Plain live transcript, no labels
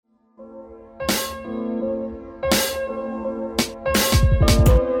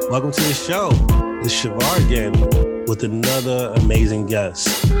Welcome to the show. It's Shavar again with another amazing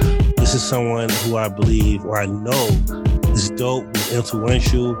guest. This is someone who I believe, or I know, is dope,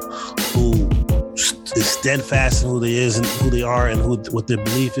 influential, who is steadfast in who they is and who they are and what their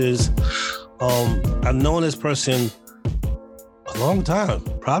belief is. I've known this person a long time.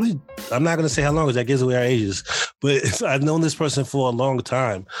 Probably, I'm not going to say how long because that gives away our ages, but I've known this person for a long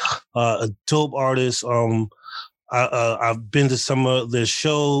time. A dope artist. I've been to some of their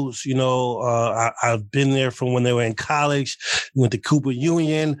shows. I've been there from when they were in college. Went to Cooper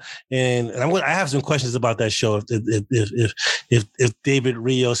Union, and I have some questions about that show. If David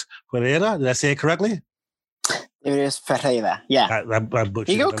Rios Ferreira, did I say it correctly? David Rios Ferreira, yeah. I butchered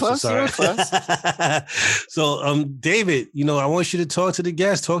it. You go close. So, David, I want you to talk to the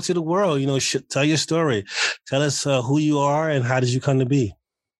guests, talk to the world. Tell your story. Tell us who you are and how did you come to be.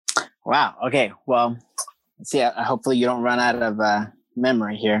 Wow. Okay. Well. Hopefully you don't run out of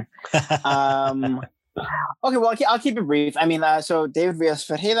memory here. Okay, well, I'll keep it brief. So David Rios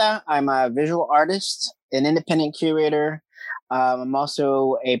Ferreira, I'm a visual artist, an independent curator. I'm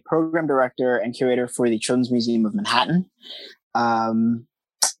also a program director and curator for the Children's Museum of Manhattan. And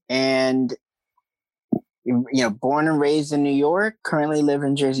born and raised in New York, currently live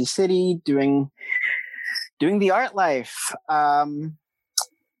in Jersey City, doing the art life.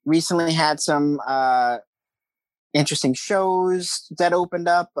 Recently had some interesting shows that opened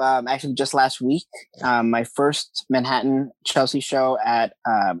up. Actually, just last week, my first Manhattan Chelsea show at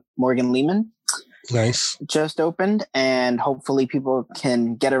Morgan Lehman. Nice. Just opened, and hopefully people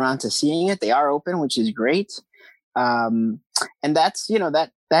can get around to seeing it. They are open, which is great. And that's,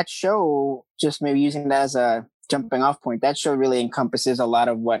 that show, just maybe using that as a jumping off point, that show really encompasses a lot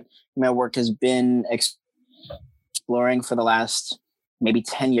of what my work has been exploring for the last maybe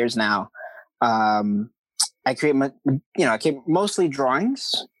 10 years now. I create mostly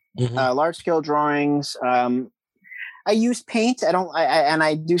drawings, large scale drawings. I use paint.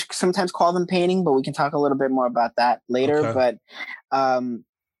 I do sometimes call them painting, but we can talk a little bit more about that later. Okay. But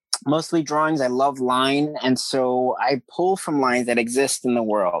mostly drawings. I love line. And so I pull from lines that exist in the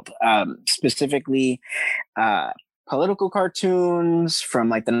world, specifically political cartoons from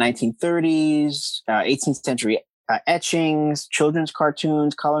like the 1930s, 18th century etchings, children's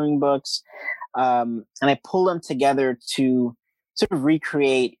cartoons, coloring books. And I pull them together to sort of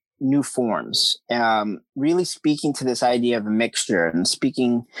recreate new forms, really speaking to this idea of a mixture and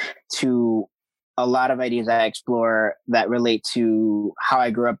speaking to a lot of ideas I explore that relate to how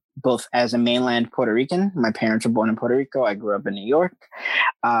I grew up both as a mainland Puerto Rican. My parents were born in Puerto Rico. I grew up in New York.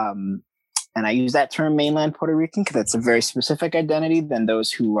 And I use that term mainland Puerto Rican because it's a very specific identity than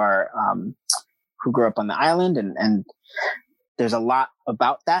those who are, who grew up on the island. And there's a lot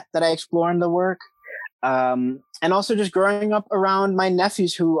about that I explore in the work. And also just growing up around my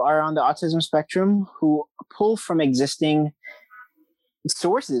nephews who are on the autism spectrum, who pull from existing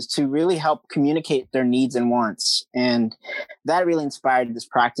sources to really help communicate their needs and wants. And that really inspired this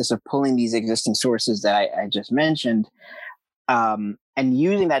practice of pulling these existing sources that I just mentioned, and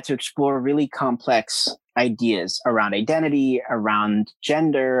using that to explore really complex ideas around identity, around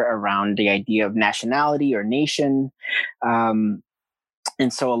gender, around the idea of nationality or nation.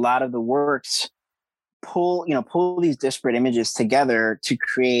 And so a lot of the works pull these disparate images together to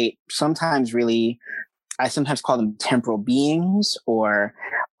create sometimes really, I sometimes call them temporal beings, or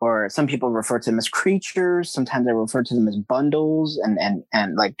some people refer to them as creatures. Sometimes I refer to them as bundles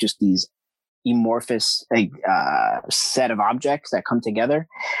and like just these amorphous set of objects that come together.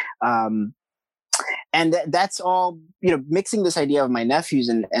 And that's all, mixing this idea of my nephews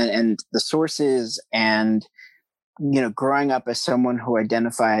and the sources and, growing up as someone who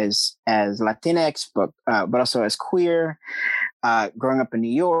identifies as Latinx, but also as queer, growing up in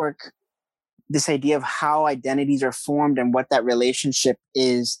New York, this idea of how identities are formed and what that relationship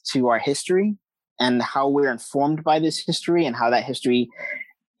is to our history and how we're informed by this history and how that history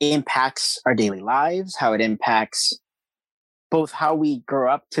impacts our daily lives, how it impacts both how we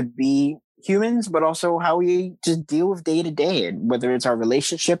grow up to be humans, but also how we just deal with day to day, whether it's our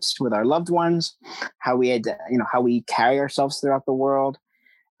relationships with our loved ones, how we carry ourselves throughout the world.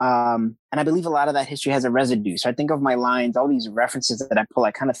 And I believe a lot of that history has a residue. So I think of my lines, all these references that I pull,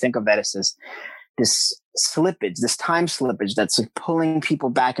 I kind of think of that as this slippage, this time slippage that's like pulling people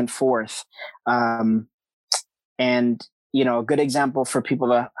back and forth. And, a good example for people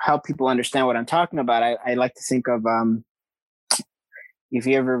to help people understand what I'm talking about, I like to think of, if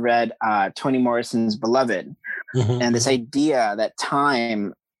you ever read Toni Morrison's Beloved, and this idea that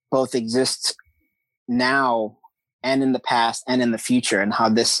time both exists now and in the past and in the future, and how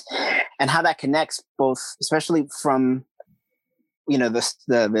that connects both, especially from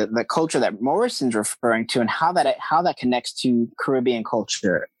the culture that Morrison's referring to, and how that connects to Caribbean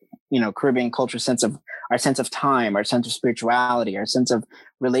culture. Caribbean culture sense of time, our sense of spirituality, our sense of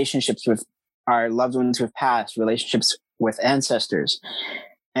relationships with our loved ones who have passed, relationships with ancestors.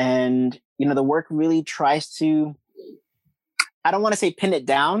 And, the work really tries to, I don't want to say pin it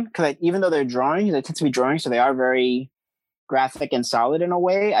down, because even though they're drawings, they tend to be drawings, so they are very graphic and solid in a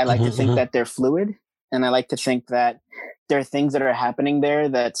way. I like to think that they're fluid. And I like to think that there are things that are happening there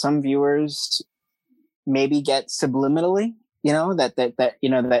that some viewers maybe get subliminally,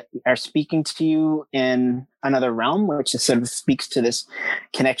 that are speaking to you in another realm, which sort of speaks to this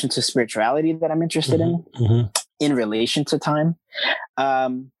connection to spirituality that I'm interested in relation to time.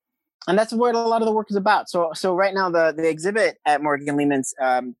 And that's what a lot of the work is about. So right now, the exhibit at Morgan Lehman's,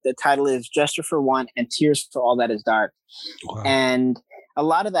 the title is Gesture for One and Tears for All That Is Dark. Wow. And a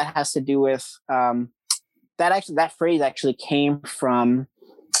lot of that has to do with that phrase actually came from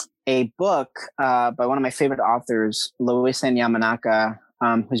a book by one of my favorite authors, Loisa Yamanaka,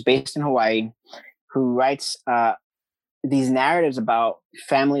 who's based in Hawaii, who writes these narratives about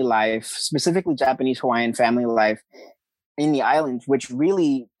family life, specifically Japanese Hawaiian family life in the islands, which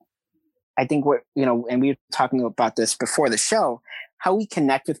really, I think and we were talking about this before the show, how we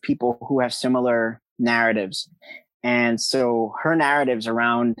connect with people who have similar narratives. And so her narratives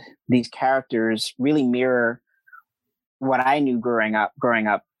around these characters really mirror what I knew growing up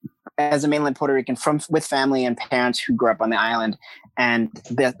as a mainland Puerto Rican with family and parents who grew up on the island, and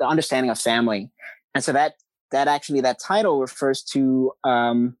the understanding of family. And so that title refers to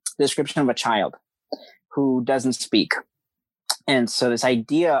the description of a child who doesn't speak. And so this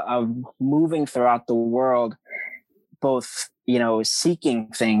idea of moving throughout the world, both, seeking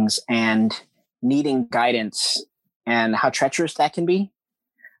things and needing guidance, and how treacherous that can be,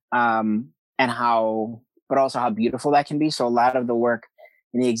 but also how beautiful that can be. So a lot of the work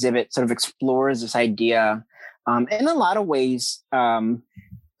in the exhibit sort of explores this idea in a lot of ways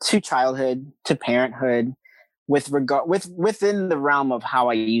to childhood, to parenthood, within the realm of how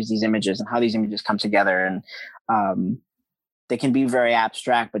I use these images and how these images come together. And they can be very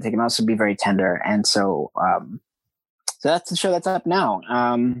abstract, but they can also be very tender. And so that's the show that's up now.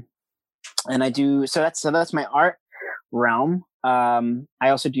 And I do, so that's my art realm. I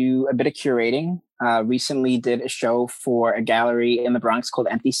also do a bit of curating. Recently did a show for a gallery in the Bronx called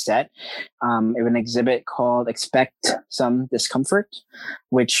Empty Set. It was an exhibit called Expect Some Discomfort,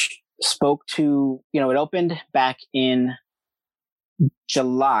 which spoke to, it opened back in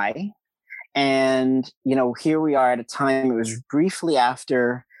July. And, here we are at a time, it was briefly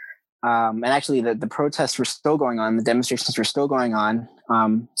after, and actually the protests were still going on, the demonstrations were still going on,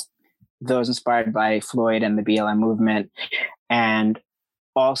 those inspired by Floyd and the BLM movement. And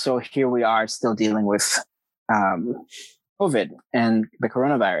also here we are still dealing with COVID and the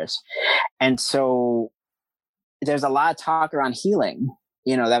coronavirus. And so there's a lot of talk around healing,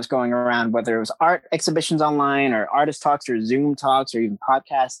 that was going around, whether it was art exhibitions online or artist talks or Zoom talks or even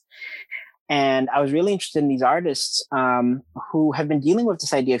podcasts. And I was really interested in these artists who have been dealing with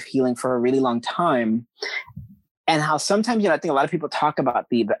this idea of healing for a really long time. And how sometimes, I think a lot of people talk about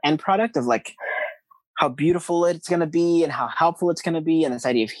the end product of like how beautiful it's going to be and how helpful it's going to be, and this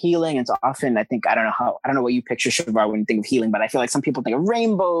idea of healing. And so often I think, I don't know what you picture, Shavar, when you think of healing, but I feel like some people think of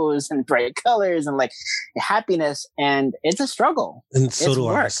rainbows and bright colors and like happiness, and it's a struggle. And so do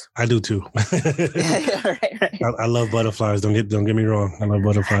I. I do too. right. I love butterflies. Don't get me wrong. I love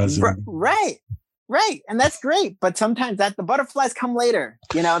butterflies. Right. And that's great. But sometimes the butterflies come later,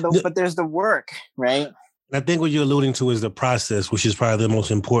 but there's the work, right? I think what you're alluding to is the process, which is probably the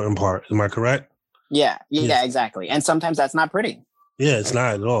most important part. Am I correct? Yeah, exactly. And sometimes that's not pretty. Yeah, it's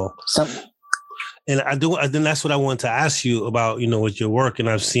not at all. And then that's what I wanted to ask you about, with your work. And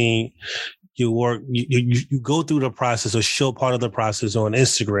I've seen your work, you go through the process or show part of the process on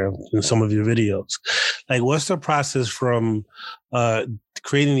Instagram in some of your videos. Like, what's the process from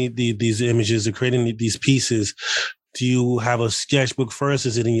creating these images or creating these pieces? Do you have a sketchbook first?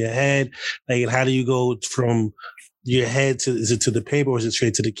 Is it in your head? Like, how do you go from your head is it to the paper, or is it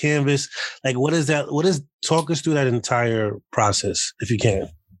straight to the canvas? Like, talk us through that entire process, if you can.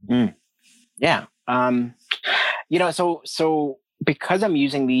 Yeah. So because I'm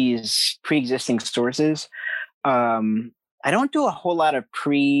using these pre-existing sources, I don't do a whole lot of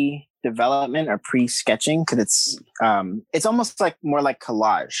pre-development or pre-sketching, because it's almost like more like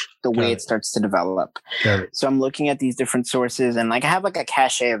collage, the way it starts to develop. So I'm looking at these different sources, and like I have like a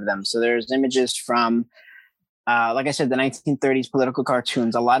cache of them. So there's images from like I said, the 1930s political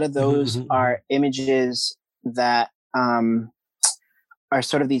cartoons. A lot of those are images that are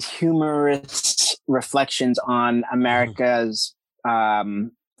sort of these humorous reflections on America's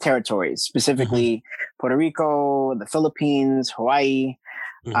territories, specifically Puerto Rico, the Philippines, Hawaii,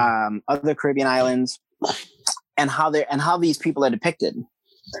 other Caribbean islands, and how these people are depicted.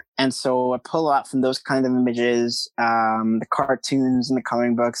 And so I pull out from those kind of images, the cartoons and the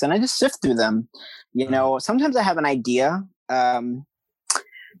coloring books, and I just sift through them. You know, sometimes I have an idea. And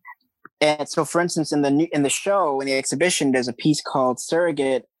so, for instance, in the show, in the exhibition, there's a piece called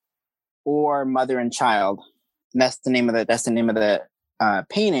 "Surrogate" or "Mother and Child." And that's the name of the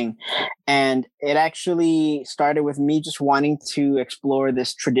painting. And it actually started with me just wanting to explore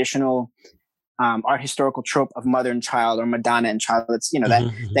this traditional art historical trope of mother and child, or Madonna and child. It's, you know,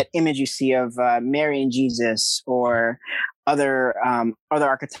 that image you see of Mary and Jesus, or other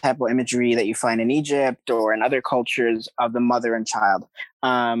archetypal imagery that you find in Egypt or in other cultures of the mother and child.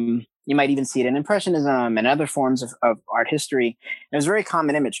 You might even see it in Impressionism and other forms of art history. It was a very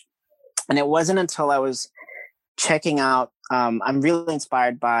common image. And it wasn't until I was checking out, I'm really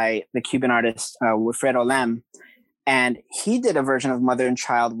inspired by the Cuban artist Wilfredo Lem, and he did a version of Mother and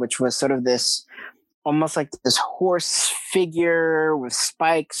Child, which was sort of this, almost like this horse figure with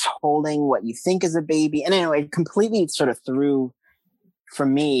spikes holding what you think is a baby. And anyway, it completely sort of threw for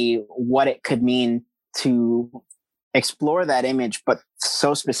me what it could mean to explore that image, but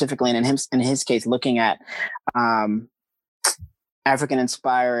so specifically, and in his case, looking at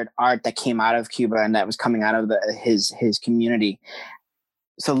African-inspired art that came out of Cuba and that was coming out of his community.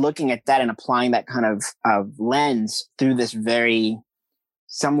 So looking at that and applying that kind of lens through this very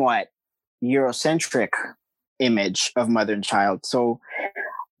somewhat Eurocentric image of mother and child. So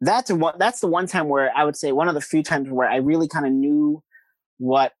that's the one time where I would say, one of the few times where I really kind of knew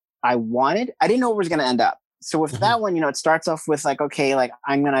what I wanted. I didn't know where it was going to end up. So with that one, you know, it starts off with like, okay, like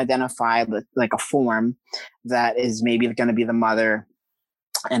I'm going to identify like a form that is maybe going to be the mother,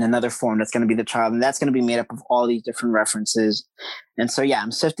 and another form that's going to be the child. And that's going to be made up of all these different references. And so, yeah,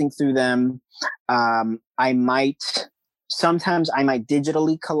 I'm sifting through them. Sometimes I might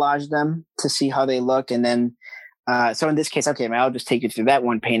digitally collage them to see how they look. And then, so in this case, okay, I'll just take you through that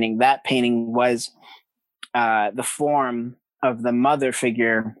one painting. That painting was the form of the mother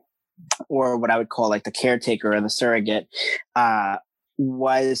figure, or what I would call like the caretaker or the surrogate,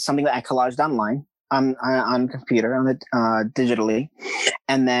 was something that I collaged online on computer, digitally,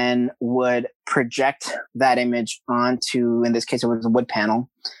 and then would project that image onto, in this case, it was a wood panel,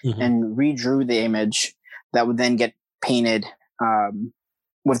 and redrew the image that would then get painted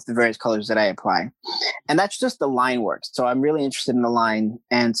with the various colors that I apply. And that's just the line work. So I'm really interested in the line.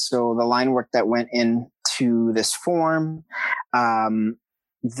 And so the line work that went into this form,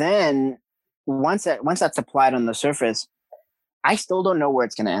 then once that's applied on the surface, I still don't know where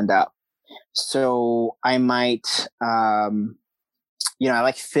it's going to end up. So I might, I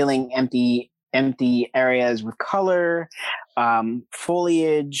like filling empty areas with color,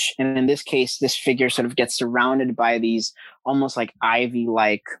 foliage. And in this case, this figure sort of gets surrounded by these almost like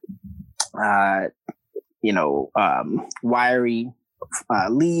ivy-like, wiry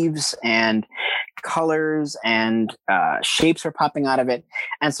leaves and colors, and shapes are popping out of it.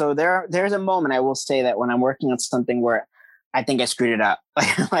 And so there's a moment, I will say, that when I'm working on something where I think I screwed it up.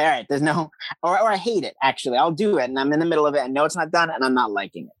 Like, all right, there's no, or I hate it, actually. I'll do it, and I'm in the middle of it, and know it's not done, and I'm not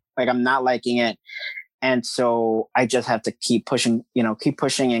liking it. Like, I'm not liking it. And so I just have to keep pushing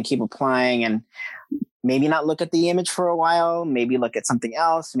and keep applying, and maybe not look at the image for a while, maybe look at something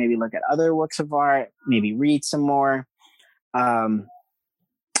else, maybe look at other works of art, maybe read some more. And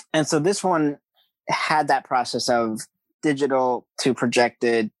so this one had that process of digital to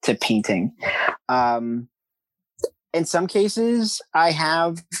projected to painting. In some cases, I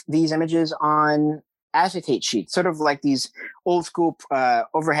have these images on acetate sheets, sort of like these old school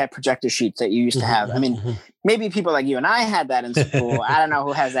overhead projector sheets that you used to have. I mean, maybe people like you and I had that in school. I don't know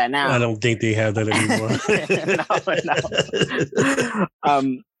who has that now. I don't think they have that anymore.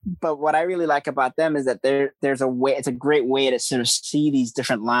 No. But what I really like about them is that there's a way, it's a great way to sort of see these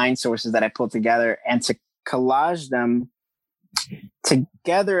different line sources that I pulled together and to collage them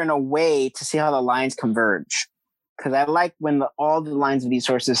together in a way to see how the lines converge. Because I like when all the lines of these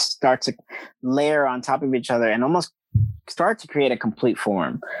sources start to layer on top of each other and almost start to create a complete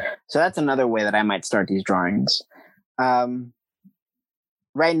form. So that's another way that I might start these drawings.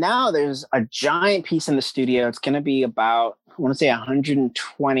 Right now, there's a giant piece in the studio. It's going to be about, I want to say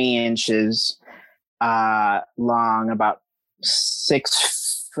 120 inches long, about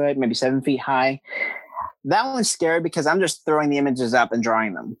 6 foot, maybe 7 feet high. That one's scary because I'm just throwing the images up and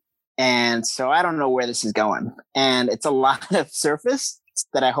drawing them. And so I don't know where this is going. And it's a lot of surface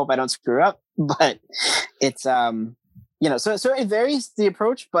that I hope I don't screw up. But it's, so it varies the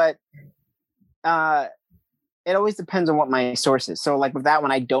approach. But it always depends on what my source is. So like with that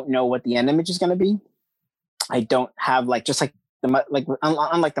one, I don't know what the end image is going to be. I don't have like, just like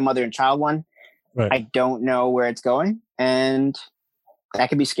unlike the mother and child one, right. I don't know where it's going, and that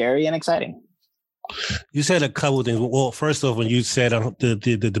could be scary and exciting. You said a couple of things. Well, first off, when you said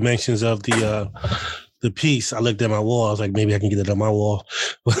the dimensions of the piece, I looked at my wall. I was like, maybe I can get it on my wall.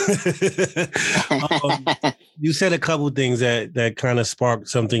 You said a couple of things that kind of sparked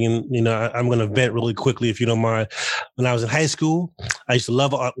something. And, you know, I'm going to vent really quickly, if you don't mind. When I was in high school, I used to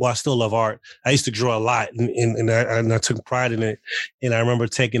love art. Well, I still love art. I used to draw a lot, and I took pride in it. And I remember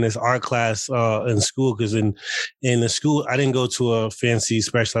taking this art class in school, because in the school, I didn't go to a fancy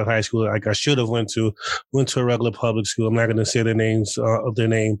specialized high school like I should have went to a regular public school. I'm not going to say the names of their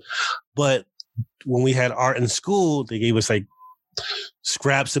name, but when we had art in school, they gave us like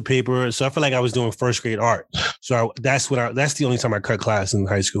scraps of paper. So I feel like I was doing first grade art. So that's the only time I cut class in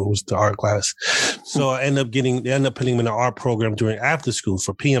high school, was the art class. So I ended up putting me in the art program during after school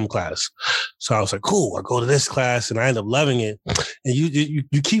for PM class. So I was like, cool, I go to this class, and I end up loving it. And you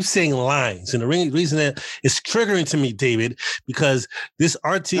keep saying lines. And the reason that it's triggering to me, David, because this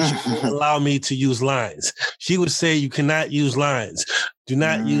art teacher won't allow me to use lines. She would say, you cannot use lines. Do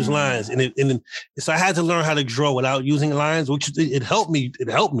not use lines. And so I had to learn how to draw without using lines, which it helped me. It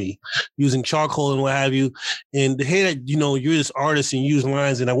helped me using charcoal and what have you. And to hear that, you know, you're this artist and you use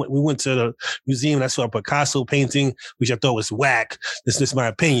lines. And we went to the museum and I saw a Picasso painting, which I thought was whack. This is my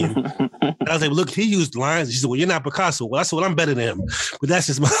opinion. And I was like, look, he used lines. She said, well, you're not Picasso. Well, I said, well, I'm better than him. But that's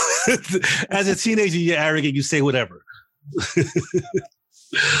just my, as a teenager, you're arrogant. You say whatever.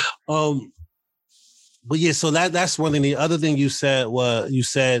 But yeah, so that's one thing. The other thing you said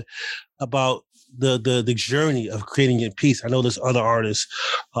about the journey of creating a piece. I know this other artist,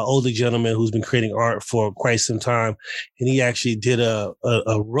 an older gentleman who's been creating art for quite some time, and he actually did a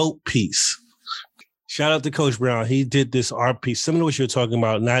rope piece. Shout out to Coach Brown. He did this art piece, similar to what you're talking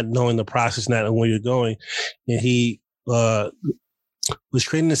about, not knowing the process, not knowing where you're going, and he was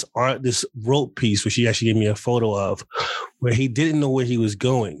creating this rope piece, which he actually gave me a photo of, where he didn't know where he was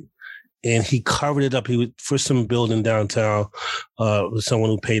going. And he covered it up. He was for some building downtown with someone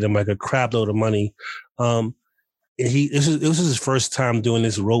who paid him like a crap load of money. And it was his first time doing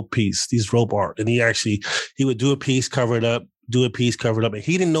this rope art. And he would do a piece, cover it up, and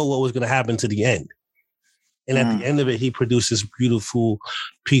he didn't know what was going to happen to the end. And at the end of it, he produced this beautiful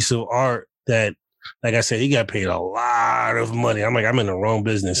piece of art that, like I said, he got paid a lot of money. I'm like, I'm in the wrong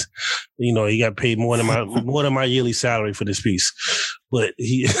business. You know, he got paid more than my yearly salary for this piece. But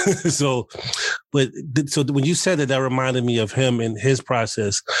so when you said that reminded me of him and his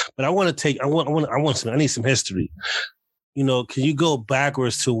process. But I need some history. You know, can you go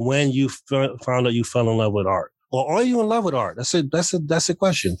backwards to when you found out you fell in love with art? Or are you in love with art? That's a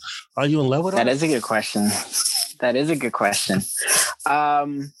question. Are you in love with art? That is a good question.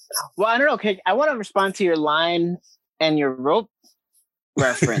 Well, I don't know. Okay, I want to respond to your line and your rope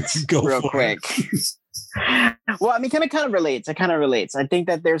reference real quick. Well, I mean, it kind of relates. I think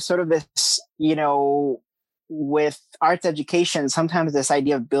that there's sort of this, you know, with arts education, sometimes this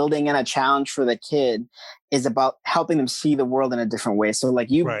idea of building in a challenge for the kid is about helping them see the world in a different way. So like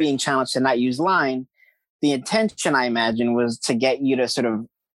you being challenged to not use line, the intention, I imagine, was to get you to sort of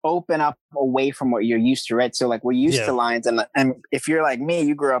open up away from what you're used to, right? So like we're used to lines, and if you're like me,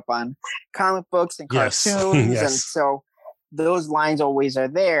 you grew up on comic books and cartoons, and so those lines always are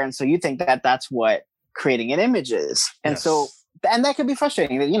there, and so you think that that's what creating an image is, and so and that can be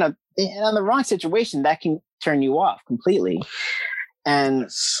frustrating. You know, in the wrong situation, that can turn you off completely. And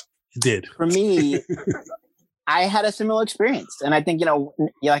it did for me. I had a similar experience. And I think, you know,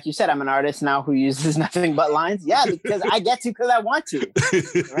 like you said, I'm an artist now who uses nothing but lines. Yeah, because I get to, because I want to,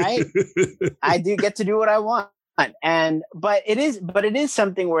 right? I do get to do what I want. But it is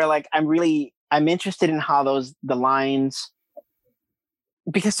something where like, I'm interested in how the lines,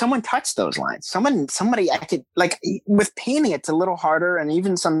 because someone touched those lines. Somebody acted like with painting, it's a little harder. And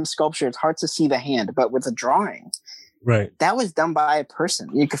even some sculpture, it's hard to see the hand, but with a drawing, right, that was done by a person.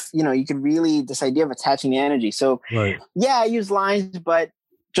 You could really, this idea of attaching the energy. So yeah, I use lines, but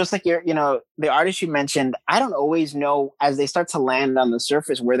just like the artists you mentioned, I don't always know as they start to land on the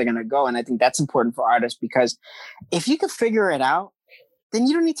surface where they're going to go. And I think that's important for artists, because if you can figure it out, then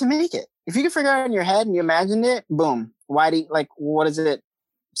you don't need to make it. If you can figure it out in your head and you imagined it, boom. What is it?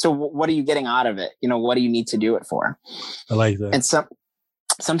 So what are you getting out of it? You know, what do you need to do it for? I like that. And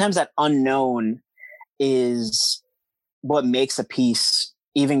sometimes that unknown is what makes a piece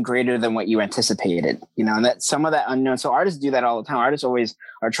even greater than what you anticipated, you know, and that some of that unknown. So artists do that all the time. Artists always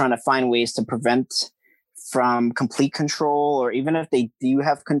are trying to find ways to prevent from complete control, or even if they do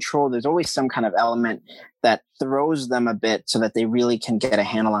have control, there's always some kind of element that throws them a bit so that they really can get a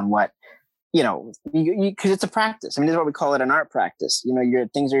handle on what, because it's a practice. I mean, this is what we call it, an art practice. Your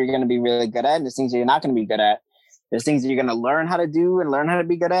things that you're going to be really good at, and there's things that you're not going to be good at. There's things that you're going to learn how to do and learn how to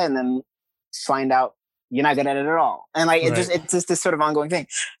be good at, and then find out you're not good at it at all. And like, it's just this sort of ongoing thing.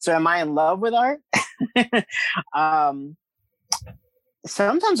 So am I in love with art?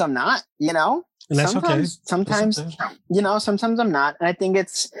 Sometimes I'm not, And that's sometimes, sometimes I'm not. And I think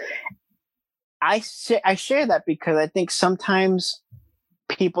I share that because I think sometimes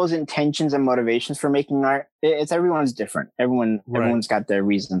people's intentions and motivations for making art, everyone's different. Everyone's got their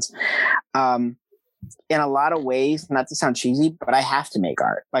reasons. In a lot of ways, not to sound cheesy, but I have to make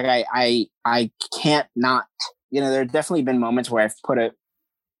art. Like I can't not, there have definitely been moments where I've put it,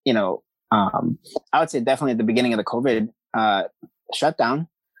 I would say definitely at the beginning of the COVID shutdown,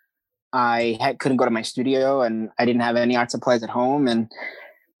 I couldn't go to my studio and I didn't have any art supplies at home. And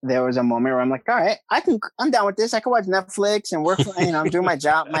there was a moment where I'm like, all right, I'm down with this. I can watch Netflix and work, I'm doing my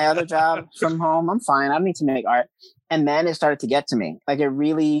other job from home. I'm fine. I don't need to make art. And then it started to get to me. Like it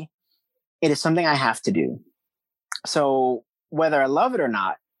is something I have to do. So whether I love it or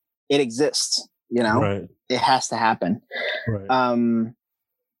not, it exists, Right. It has to happen. Right.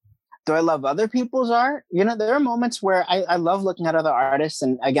 Do I love other people's art? There are moments where I love looking at other artists.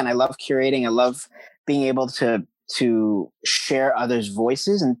 And again, I love curating. I love being able to share others'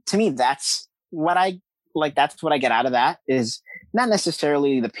 voices. And to me, that's what I like. That's what I get out of that, is not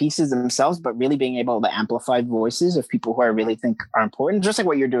necessarily the pieces themselves, but really being able to amplify voices of people who I really think are important, just like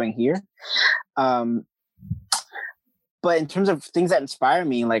what you're doing here. But in terms of things that inspire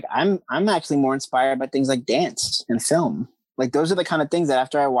me, like I'm actually more inspired by things like dance and film. Like those are the kind of things that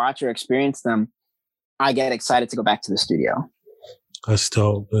after I watch or experience them, I get excited to go back to the studio. That's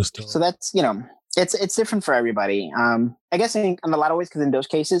dope. So that's, it's different for everybody. I guess in a lot of ways, because in those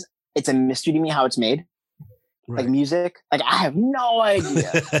cases, it's a mystery to me how it's made. Right. Like music, like I have no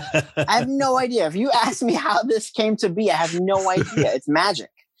idea. I have no idea. If you ask me how this came to be, I have no idea. It's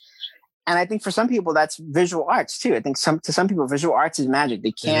magic. And I think for some people, that's visual arts too. I think to some people, visual arts is magic.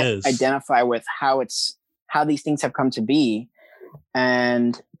 They can't identify with how these things have come to be.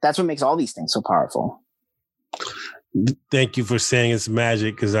 And that's what makes all these things so powerful. Thank you for saying it's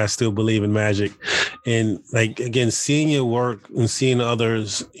magic, because I still believe in magic. And like, again, seeing your work and seeing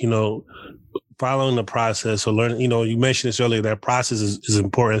others, following the process or learning, you mentioned this earlier, that process is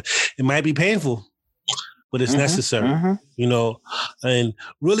important. It might be painful, but it's necessary, and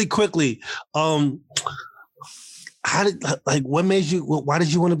really quickly, why did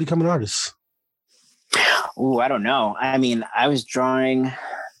you want to become an artist? Oh, I don't know. I mean, I was drawing,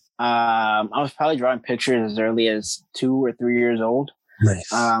 I was probably drawing pictures as early as 2 or 3 years old. Nice.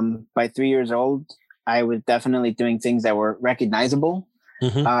 By 3 years old, I was definitely doing things that were recognizable,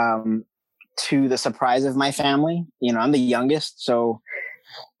 to the surprise of my family. I'm the youngest. So,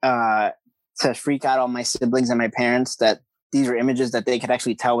 to freak out all my siblings and my parents that these were images that they could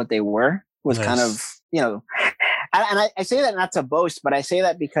actually tell what they were was kind of, and I say that not to boast, but I say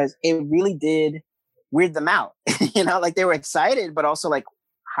that because it really did weird them out, like they were excited, but also like,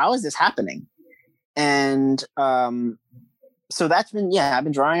 how is this happening? And, so that's been, I've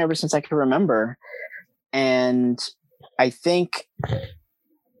been drawing ever since I can remember. And I think,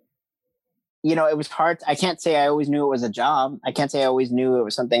 it was hard. I can't say I always knew it was a job. I can't say I always knew it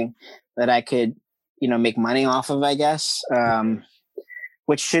was something that I could, make money off of, I guess,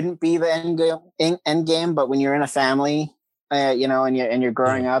 which shouldn't be the end game. But when you're in a family, and you're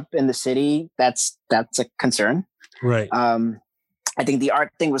growing up in the city, that's a concern. Right. I think the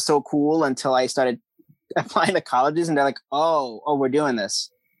art thing was so cool until I started applying to colleges, and they're like, oh, we're doing this.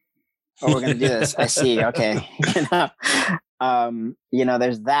 Oh, we're going to do this. I see. Okay.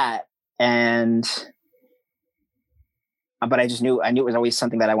 There's that. And, but I knew it was always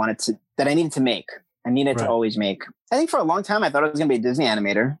something that I needed to make. I needed to always make. I think for a long time, I thought I was going to be a Disney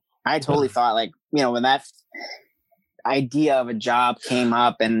animator. I totally thought when that idea of a job came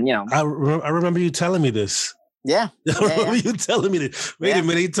up and, I remember you telling me this. Yeah. I remember you telling me this. Wait a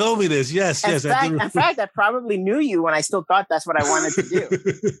minute, he told me this. Yes. In fact, I probably knew you when I still thought that's what I wanted to do.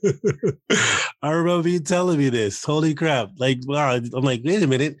 I remember you telling me this. Holy crap. Like, wow. I'm like, wait a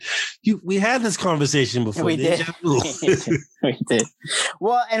minute. We had this conversation before. We did. We did.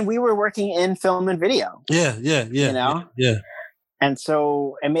 Well, and we were working in film and video. Yeah. Yeah. And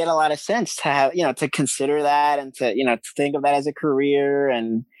so it made a lot of sense to have, to consider that and to, to think of that as a career.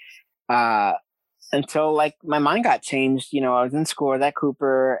 And, until my mind got changed, I was in school at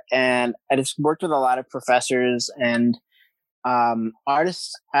Cooper, and I just worked with a lot of professors and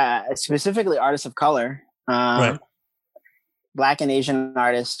artists, specifically artists of color, Right. Black and Asian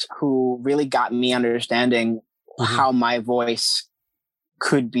artists who really got me understanding how my voice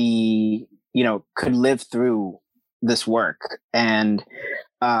could be, could live through this work. And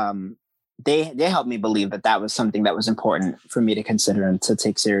they helped me believe that was something that was important for me to consider and to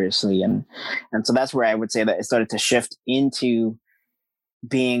take seriously. And so that's where I would say that it started to shift into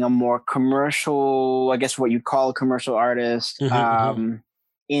being a more commercial, I guess what you'd call a commercial artist,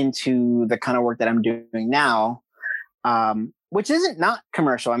 into the kind of work that I'm doing now, which isn't not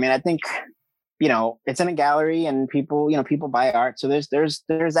commercial. I mean, I think, it's in a gallery and people buy art. So there's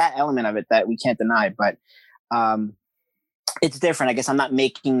that element of it that we can't deny, but it's different. I guess I'm not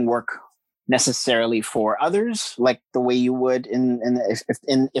making work necessarily for others, like the way you would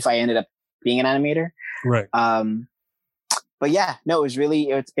if I ended up being an animator. Right. But yeah, no, it was really,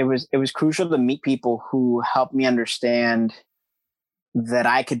 it was crucial to meet people who helped me understand that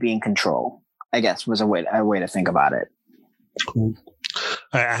I could be in control, I guess was a way to think about it. Cool.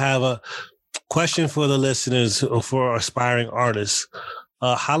 I have a question for the listeners, for aspiring artists.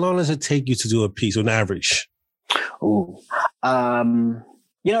 How long does it take you to do a piece on average? Ooh.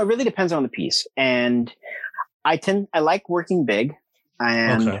 It really depends on the piece. And I like working big.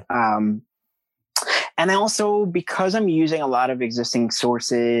 And, and I also, because I'm using a lot of existing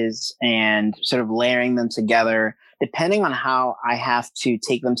sources and sort of layering them together, depending on how I have to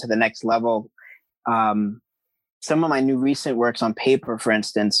take them to the next level. Some of my new recent works on paper, for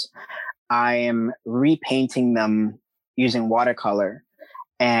instance, I am repainting them using watercolor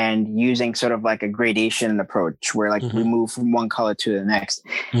and using sort of like a gradation approach where we move from one color to the next.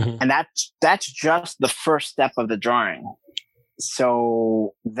 And that's just the first step of the drawing.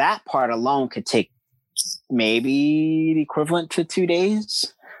 So that part alone could take maybe the equivalent to 2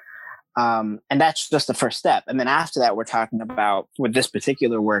 days. And that's just the first step. And then after that, we're talking about, with this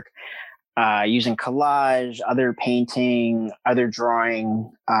particular work, using collage, other painting, other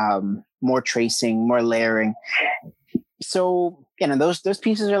drawing, more tracing, more layering. So, those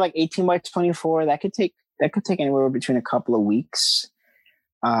pieces are like 18 by 24. That could take anywhere between a couple of weeks.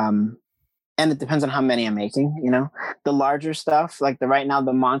 And it depends on how many I'm making, the larger stuff, like right now,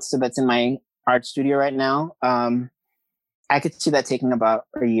 the monster that's in my art studio right now, I could see that taking about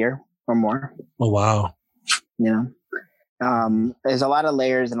a year or more. Oh, wow. There's a lot of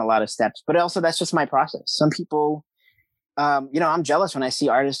layers and a lot of steps, but also that's just my process. Some people, I'm jealous when I see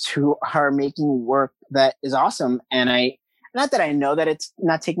artists who are making work that is awesome. And not that I know that it's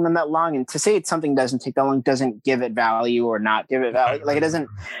not taking them that long, and to say it's something doesn't take that long doesn't give it value or not give it value. Like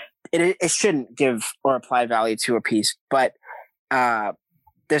it shouldn't give or apply value to a piece, but,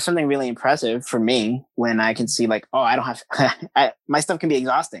 there's something really impressive for me when I can see I don't have, my stuff can be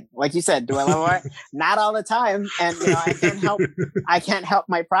exhausting. Like you said, do I love art? Not all the time. And, I can't help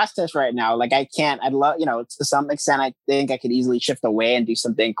my process right now. I'd love, to some extent, I think I could easily shift away and do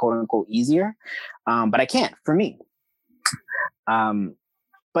something quote unquote easier. But I can't for me.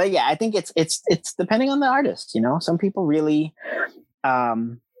 But yeah, I think it's depending on the artist, some people really,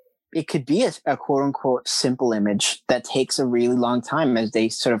 it could be a quote unquote simple image that takes a really long time as they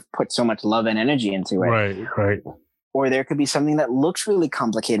sort of put so much love and energy into it. Right. Or there could be something that looks really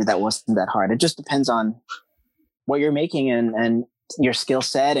complicated that wasn't that hard. It just depends on what you're making and your skill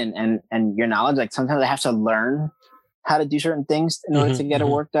set and your knowledge. Like sometimes I have to learn how to do certain things in order to get a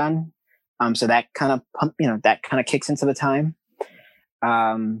work done. So that kind of kicks into the time.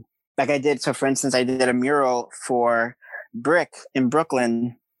 Like I did. So for instance, I did a mural for Brick in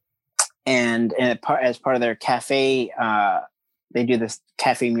Brooklyn. And as part of their cafe, they do this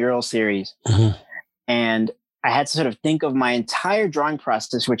cafe mural series. And I had to sort of think of my entire drawing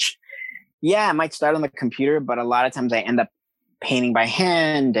process, which, I might start on the computer, but a lot of times I end up painting by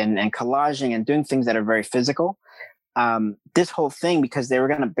hand and collaging and doing things that are very physical. This whole thing, because they were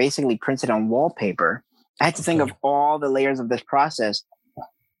going to basically print it on wallpaper, I had to think of all the layers of this process.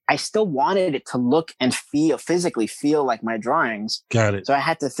 I still wanted it to look and physically feel like my drawings. Got it. So I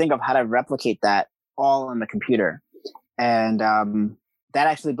had to think of how to replicate that all on the computer. And that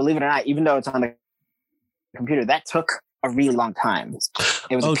actually, believe it or not, even though it's on the computer, that took a really long time.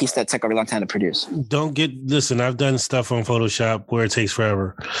 It was a piece that took a really long time to produce. Listen, I've done stuff on Photoshop where it takes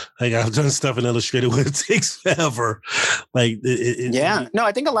forever. Like I've done stuff in Illustrator where it takes forever. Like no,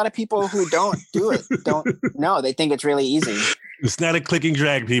 I think a lot of people who don't do it they think it's really easy. It's not a click and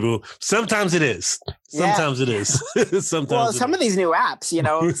drag, people. Sometimes it is. Sometimes it is. Some of these new apps,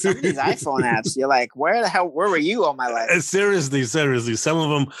 some of these iPhone apps, you're like, where were you all my life? Seriously. Some of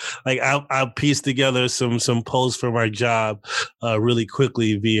them, like I'll piece together some posts for my job really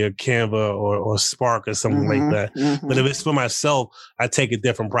quickly via Canva or Spark or something like that. But if it's for myself, I take a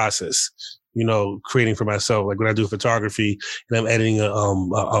different process. creating for myself. Like when I do photography and I'm editing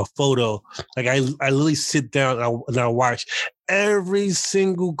a photo, like I literally sit down and I watch every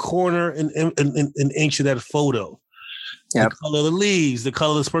single corner and inch of that photo. Yep. The color of the leaves, the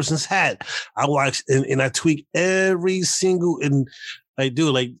color of this person's hat. I watch and I tweak every single, and I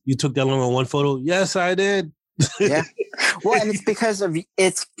do. Like, you took that long on one photo? Yes, I did. Yeah. Well, and it's because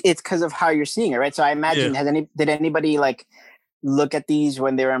of how you're seeing it, right? So I imagine, did anybody like look at these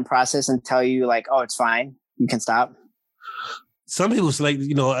when they were in process and tell you like, oh, it's fine, you can stop? Some people like,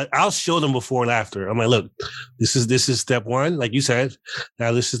 I'll show them before and after. I'm like, look, this is step one, like you said.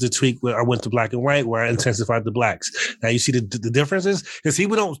 Now this is the tweak where I went to black and white, where I intensified the blacks. Now you see the differences, because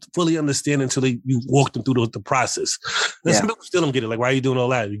people don't fully understand until you walk them through the process. And some people still don't get it. Like, why are you doing all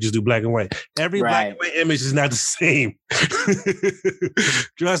that? You just do black and white. Every black and white image is not the same.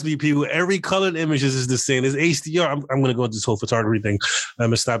 Trust me, people. Every colored image is the same. There's HDR. I'm going to go into this whole photography thing. I'm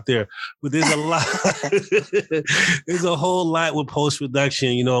going to stop there. But there's a lot. There's a whole lot with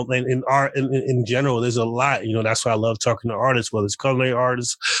post-production, and in art in general. There's a lot. That's why I love talking to artists, whether it's culinary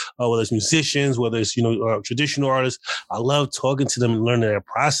artists, whether it's musicians, whether it's traditional artists. I love talking to them and learning their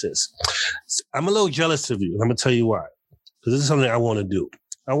process. I'm a little jealous of you, and I'm gonna tell you why. Because this is something I want to do.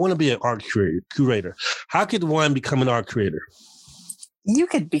 I want to be an art curator. How could one become an art curator? You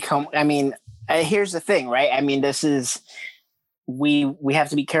could become. I mean, here's the thing, right? I mean, this is. We have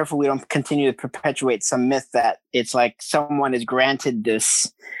to be careful we don't continue to perpetuate some myth that it's like someone is granted this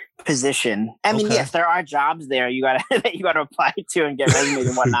position. I mean, yes, there are jobs there that you gotta apply to and get resumes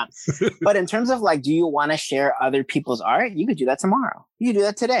and whatnot. But in terms of like, do you want to share other people's art? You could do that tomorrow. You could do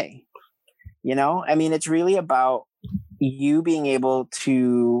that today. I mean, it's really about you being able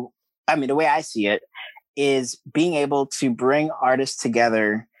to, I mean, the way I see it is being able to bring artists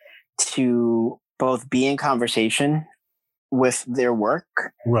together to both be in conversation with their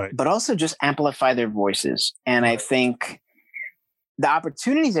work, right, but also just amplify their voices. And I think the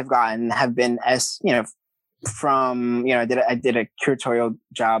opportunities they've gotten have been, as from I did a curatorial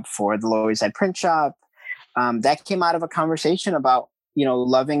job for the Lower East Side Print Shop. That came out of a conversation about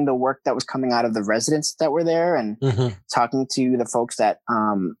loving the work that was coming out of the residents that were there, and talking to the folks that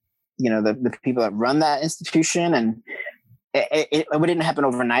the people that run that institution. And it didn't happen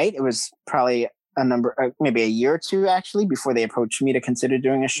overnight. It was probably maybe a year or two actually before they approached me to consider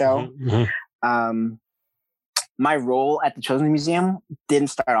doing a show. My role at the Children's Museum didn't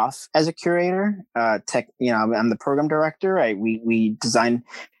start off as a curator. I'm the program director. We design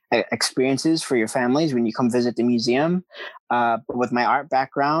experiences for your families when you come visit the museum. But with my art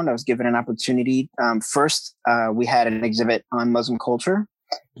background, I was given an opportunity. First, we had an exhibit on Muslim culture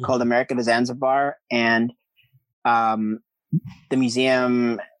called America to Zanzibar, and the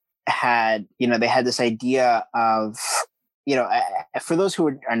museum had, they had this idea of, for those who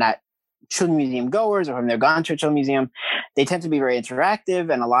are not children's museum goers, or when they've gone to a children's museum, they tend to be very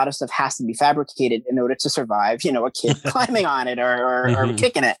interactive, and a lot of stuff has to be fabricated in order to survive, a kid climbing on it or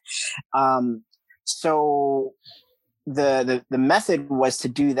kicking it. So the method was to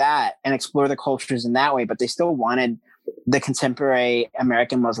do that and explore the cultures in that way, but they still wanted the contemporary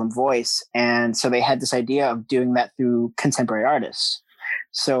American Muslim voice. And so they had this idea of doing that through contemporary artists.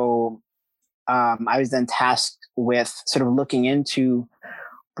 So I was then tasked with sort of looking into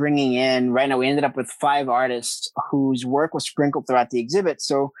bringing in, right now we ended up with 5 artists whose work was sprinkled throughout the exhibit.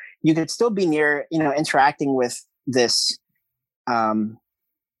 So you could still be near, interacting with this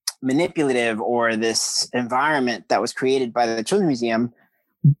manipulative or this environment that was created by the Children's Museum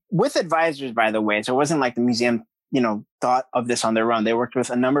with advisors, by the way. So it wasn't like the museum, thought of this on their own. They worked with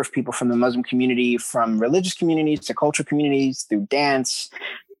a number of people from the Muslim community, from religious communities to cultural communities, through dance,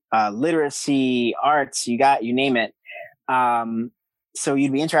 literacy, arts, you name it. So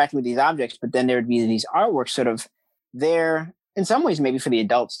you'd be interacting with these objects, but then there would be these artworks sort of there, in some ways, maybe for the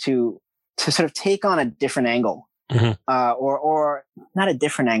adults to sort of take on a different angle, or not a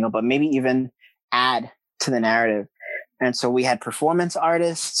different angle, but maybe even add to the narrative. And so we had performance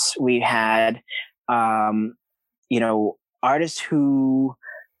artists, we had, artists who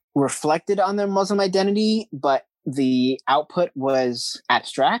reflected on their Muslim identity, but the output was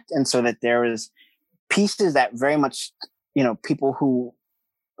abstract. And so that there was pieces that very much, people who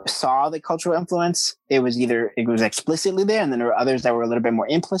saw the cultural influence, it was explicitly there, and then there were others that were a little bit more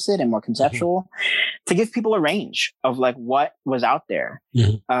implicit and more conceptual, to give people a range of like what was out there.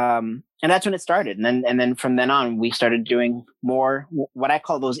 And that's when it started. And then from then on, we started doing more what I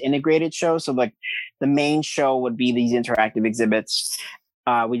call those integrated shows. So like the main show would be these interactive exhibits.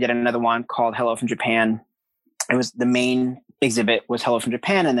 We did another one called Hello from Japan. It was the main exhibit was Hello from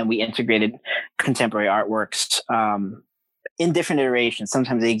Japan, and then we integrated contemporary artworks in different iterations.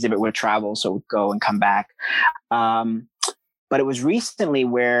 Sometimes the exhibit would travel, so it would go and come back. But it was recently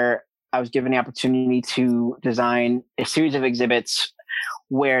where I was given the opportunity to design a series of exhibits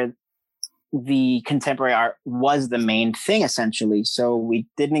where the contemporary art was the main thing, essentially. So we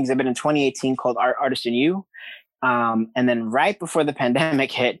did an exhibit in 2018 called Art, Artist and You. And then right before the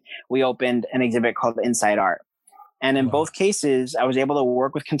pandemic hit, we opened an exhibit called Inside Art. And in both cases, I was able to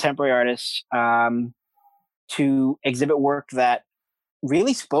work with contemporary artists to exhibit work that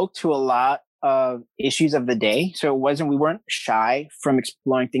really spoke to a lot of issues of the day. So we weren't shy from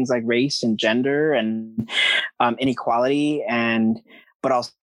exploring things like race and gender and inequality, but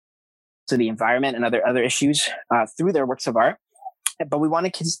also the environment and other issues through their works of art. But we want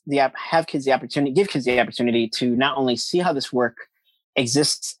to give kids the opportunity to not only see how this work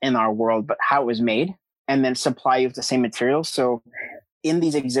exists in our world, but how it was made, and then supply you with the same materials. So in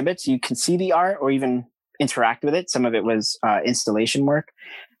these exhibits, you can see the art or even interact with it. Some of it was installation work.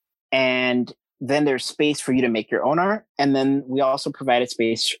 And then there's space for you to make your own art. And then we also provided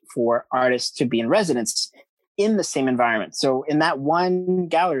space for artists to be in residence in the same environment. So in that one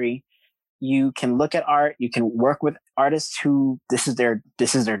gallery, you can look at art, you can work with artists who this is their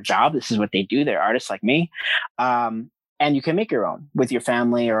job, this is what they do, they're artists like me. And you can make your own with your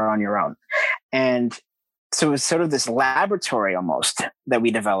family or on your own. And so it was sort of this laboratory almost that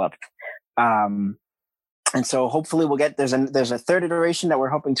we developed. And so hopefully there's a third iteration that we're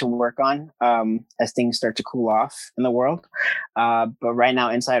hoping to work on as things start to cool off in the world. But right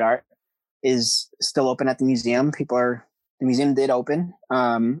now, Inside Art is still open at the museum. The museum did open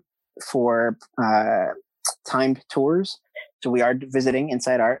for timed tours. So we are visiting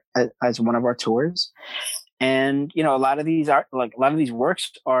Inside Art as one of our tours. And, a lot of these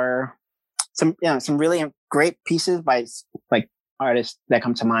works are some really great pieces by like artists that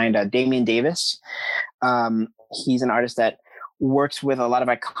come to mind. Damian Davis. He's an artist that works with a lot of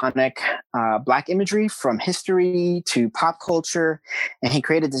iconic Black imagery from history to pop culture. And he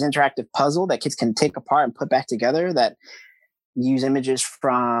created this interactive puzzle that kids can take apart and put back together that use images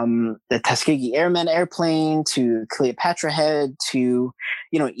from the Tuskegee Airmen airplane to Cleopatra head to,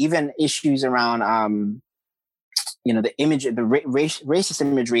 even issues around, the image, the racist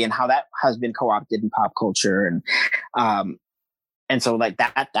imagery and how that has been co-opted in pop culture. And so like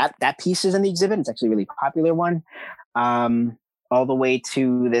that piece is in the exhibit. It's actually a really popular one. All the way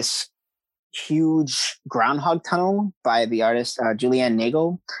to this huge groundhog tunnel by the artist Julianne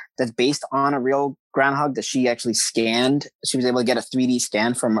Nagel that's based on a real groundhog that she actually scanned. She was able to get a 3D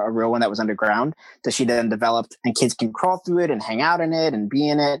scan from a real one that was underground that she then developed, and kids can crawl through it and hang out in it and be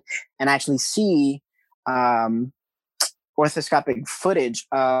in it and actually see orthoscopic footage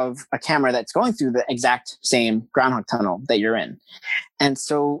of a camera that's going through the exact same groundhog tunnel that you're in. And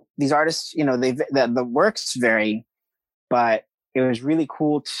so these artists, the works vary, but it was really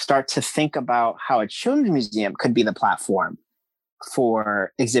cool to start to think about how a children's museum could be the platform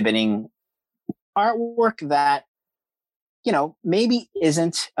for exhibiting artwork that, maybe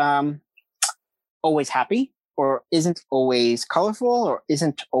isn't always happy or isn't always colorful or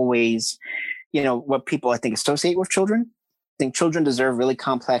isn't always, what people I think associate with children. I think children deserve really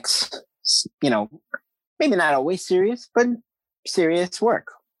complex, maybe not always serious, but serious work.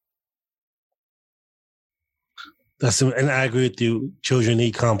 And I agree with you. Children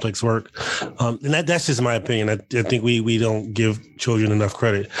need complex work. And that's just my opinion. I think we don't give children enough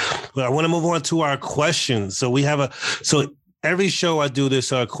credit. But I want to move on to our questions. So every show I do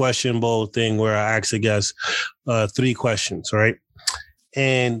this question bowl thing where I ask a guest 3 questions, right?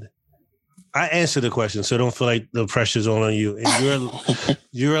 And I answer the question, so don't feel like the pressure's on you. And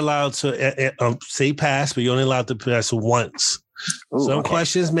you're allowed to say pass, but you're only allowed to pass once. Ooh, some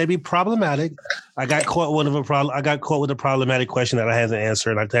questions may be problematic. I got caught with a problematic question that I had to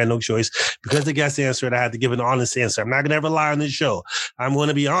answer, and I had no choice because the guest answered. I had to give an honest answer. I'm not gonna ever lie on this show. I'm going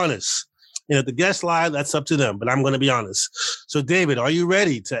to be honest. If the guests lie, that's up to them. But I'm going to be honest. So, David, are you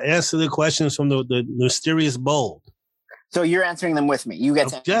ready to answer the questions from the mysterious bowl? So you're answering them with me. You get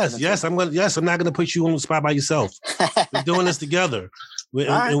to yes. I'm not going to put you on the spot by yourself. We're doing this together,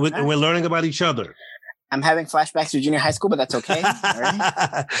 and we're learning about each other. I'm having flashbacks to junior high school, but that's okay. All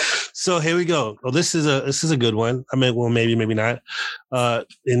right. So here we go. Well, this is a good one. I mean, well, maybe not.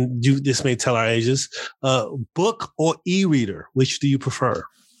 This may tell our ages. Book or e-reader? Which do you prefer?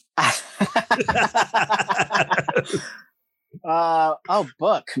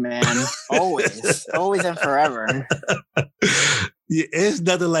 Book, man. Always and forever. Yeah, it's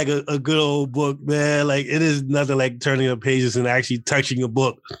nothing like a good old book, man. Like it is nothing like turning the pages and actually touching a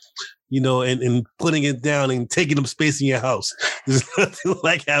book. and putting it down and taking up space in your house. There's nothing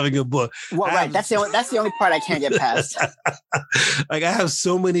like having a book. Well, right. That's the only part I can't get past. Like I have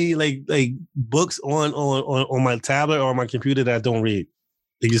so many like books on my tablet or on my computer that I don't read.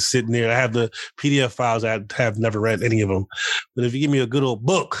 They just sitting there. I have the PDF files. I have never read any of them. But if you give me a good old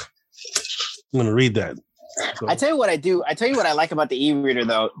book, I'm going to read that. So. I tell you what I do. I tell you what I like about the e-reader,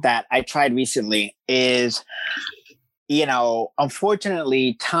 though, that I tried recently is,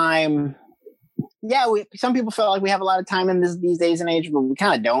 unfortunately, time. Yeah, some people feel like we have a lot of time in these days and age, but we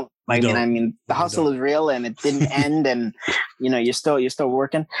kind of don't. The hustle is real, and it didn't end, and you're still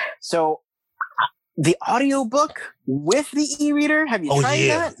working. So the audiobook with the e-reader, have you tried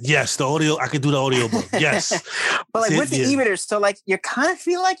that? Yes, the audio. I could do the audiobook. Yes. But with the e-reader, so you kind of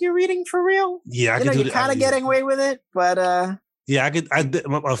feel like you're reading for real. Yeah, I could do you're kind of getting away with it, but yeah,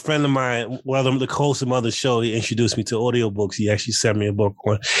 a friend of mine, the host of the show, he introduced me to audiobooks. He actually sent me a book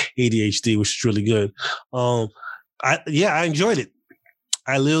on ADHD, which is really good. I enjoyed it.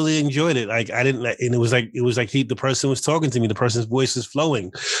 I literally enjoyed it. Like I didn't, and it was like the person was talking to me. The person's voice is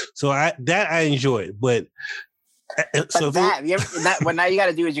flowing, so I enjoyed. But what now you got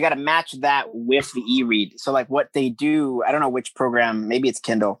to do is you got to match that with the e-read. So what they do, I don't know which program, maybe it's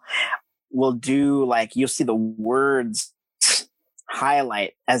Kindle, will do you'll see the words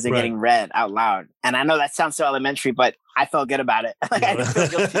highlight as they're getting read out loud. And I know that sounds so elementary, but I felt good about it. I didn't feel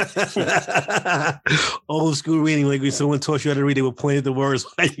guilty. Old school reading, like when someone taught you how to read, they would point at the words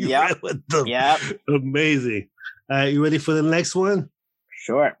while you read with them. Yep. Amazing. All right, you ready for the next one?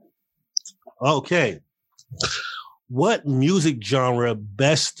 Sure. Okay. What music genre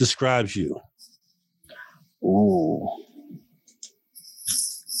best describes you? Ooh.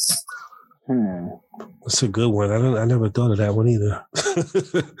 That's a good one. I never thought of that one either.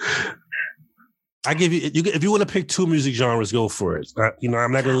 I give you if you want to pick two music genres, go for it.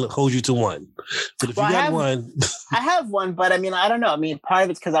 I'm not going to hold you to one. But if you got one, I have one. But I don't know. Part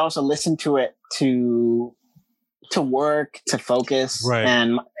of it's because I also listen to it to work, to focus, right.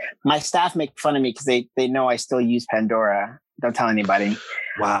 And my staff make fun of me because they know I still use Pandora. Don't tell anybody.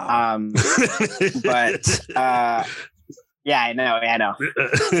 Wow. But. Yeah, I know.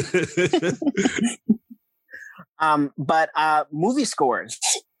 But movie scores.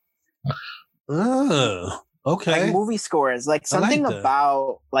 Oh, okay. Movie scores, something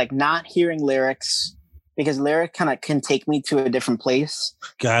about not hearing lyrics, because lyric kind of can take me to a different place.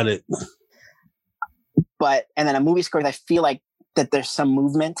 Got it. And then a movie score, I feel like that there's some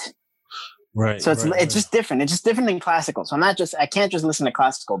movement. Right. So it's just different. It's just different than classical. So I can't just listen to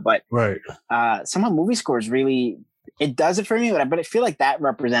classical, but right. Some of movie scores really. It does it for me, but I feel like that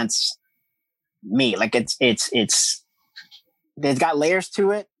represents me. It's got layers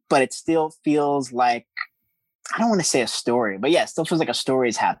to it, but it still feels like, I don't want to say a story, but yeah, it still feels like a story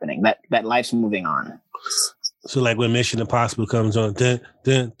is happening, that life's moving on. So when Mission Impossible comes on, dun,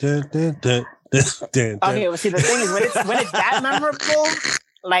 dun, dun, dun, dun, dun, dun. Okay, well, see, the thing is when it's that memorable,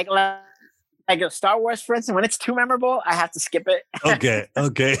 like a Star Wars, for instance, when it's too memorable, I have to skip it. Okay.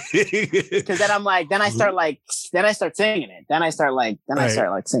 Because then I start singing it. I start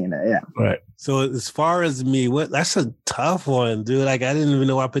singing it. Yeah. Right. So as far as me, that's a tough one, dude. I didn't even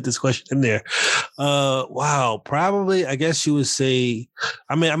know I put this question in there. Wow. Probably, I guess you would say,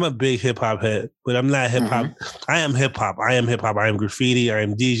 I'm a big hip hop head, but I'm not hip hop. Mm-hmm. I am hip hop. I am graffiti. I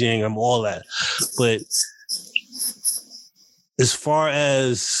am DJing. I'm all that. But as far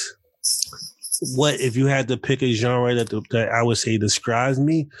as what if you had to pick a genre that I would say describes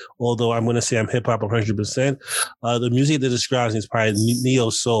me, although I'm going to say I'm hip hop 100%, the music that describes me is probably neo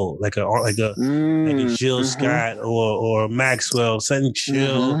soul, like a Jill Scott or Maxwell, something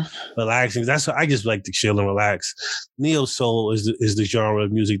chill, relaxing. That's what I just like to chill and relax. Neo soul is the genre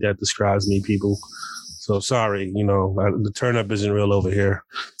of music that describes me, people. So sorry, the turn up isn't real over here.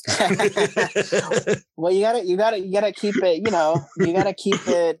 Well, you gotta keep it, you gotta keep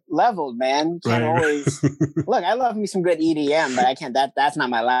it leveled, man. You can't always look. I love me some good EDM, but I can't. That's not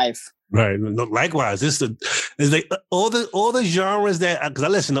my life. Right. No, likewise, it's like all the genres because I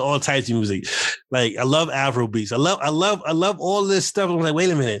listen to all types of music. Like I love Afro beats. I love all this stuff. I'm like, wait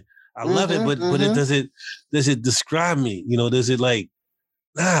a minute, I love it, but it does it describe me? Does it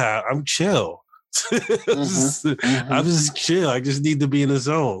I'm chill. I'm just chill. I just need to be in the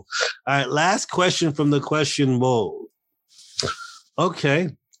zone. All right, last question from the question bowl. Okay.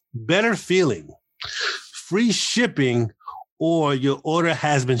 Better feeling, free shipping, or your order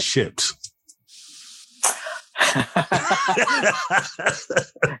has been shipped? I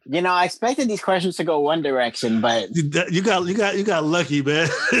expected these questions to go one direction, but you got lucky, man.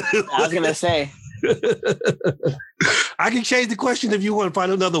 I was gonna say I can change the question if you want to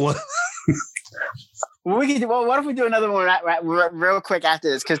find another one. What if we do another one real quick after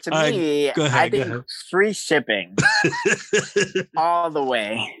this? Because to me, I think free shipping all the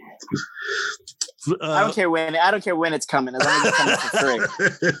way. I don't care when. I don't care when it's coming. As long as it's coming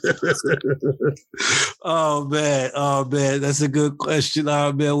for free. Oh man, that's a good question.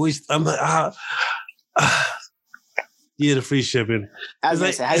 Oh man, yeah, the free shipping. I was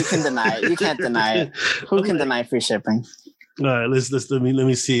gonna say, how you can deny it? You can't deny it. Who can deny free shipping? All right, let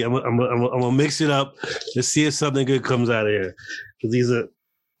me see. I'm gonna mix it up. Let's see if something good comes out of here. Because these are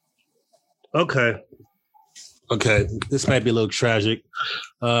okay. This might be a little tragic.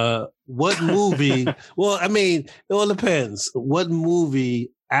 What movie? Well, I mean, it all depends. What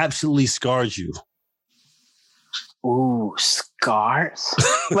movie absolutely scarred you? Ooh, scars?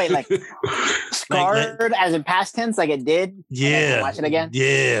 Wait, like scarred like, as in past tense, like it did? Yeah. Watch it again?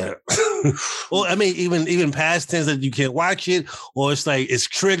 Yeah. Well, I mean, even past tense that you can't watch it, or it's like it's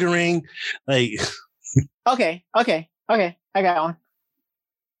triggering. Like Okay. I got one.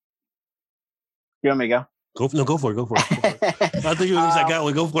 You want me to go? Go for it. I think you at least I got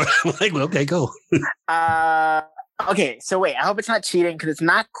one. Go for it. I'm like, well, okay, go. Okay, so wait. I hope it's not cheating because it's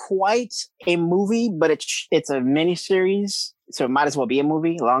not quite a movie, but it's a mini series, so it might as well be a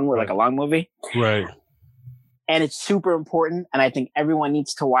movie, like a long movie, right? And it's super important, and I think everyone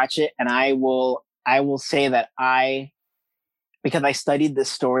needs to watch it. And I will say that because I studied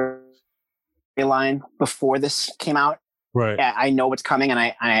this storyline before this came out. Right. I know what's coming, and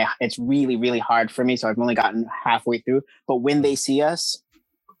I it's really, really hard for me. So I've only gotten halfway through. But When They See Us.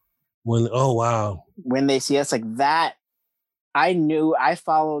 When They See Us, like that, I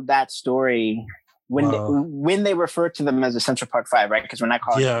followed that story when they refer to them as a Central Park 5, right? Because we're not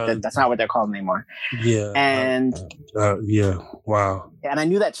calling that's not what they're called anymore. Yeah. And wow. And I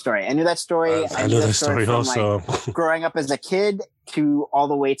knew that story. I knew that story from, also. Like, growing up as a kid to all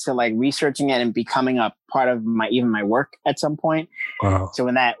the way to like researching it and becoming a part of my work at some point. Wow. So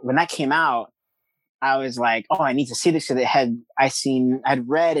when that came out, I was like, oh, I need to see this. So I'd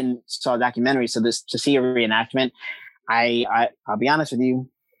read and saw a documentary. So to see a reenactment, I'll be honest with you,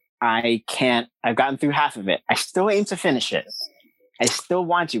 I've gotten through half of it. I still aim to finish it. I still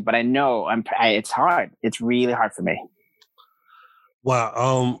want to, but I know it's hard. It's really hard for me.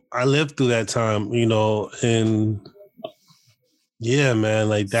 Wow. I lived through that time, and yeah, man,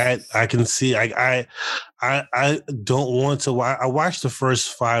 like that, I can see. I don't want to watch. I watched the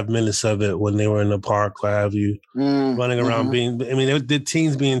first 5 minutes of it when they were in the park, what have you, running around the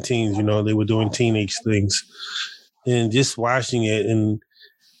teens being teens, they were doing teenage things, and just watching it, and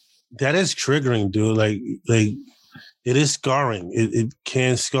that is triggering, dude. Like it is scarring. It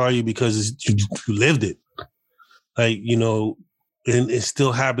can scar you because you lived it, like and it's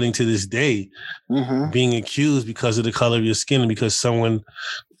still happening to this day, being accused because of the color of your skin, because someone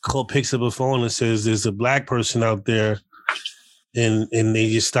picks up a phone and says there's a black person out there, and they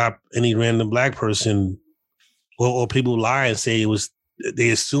just stop any random black person, or people lie and say they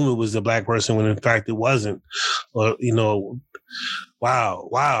assume it was the black person when in fact it wasn't, or wow.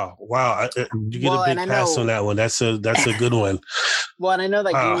 You get a big pass on that one. That's a good one. Well, and I know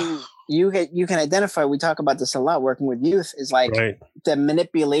that you can identify. We talk about this a lot working with youth. Is like the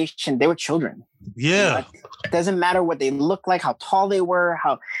manipulation. They were children. Yeah. It doesn't matter what they look like, how tall they were.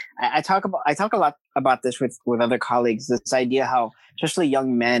 How I talk a lot about this with other colleagues. This idea how especially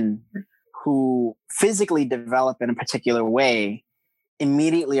young men who physically develop in a particular way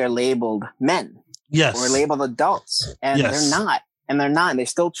immediately are labeled men. Yes. Or labeled adults, and they're not. And they're not. They're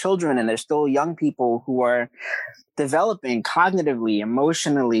still children, and they're still young people who are developing cognitively,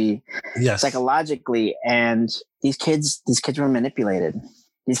 emotionally, psychologically. And these kids were manipulated.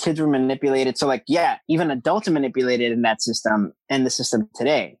 So like, even adults are manipulated in that system and the system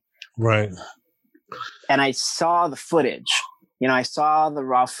today. Right. And I saw the footage. I saw the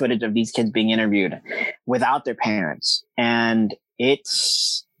raw footage of these kids being interviewed without their parents. And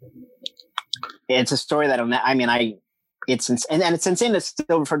it's a story that it's insane to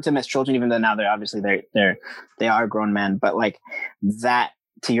still refer to them as children, even though now they're obviously they are grown men. But like that,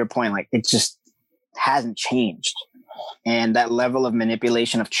 to your point, like it just hasn't changed. And that level of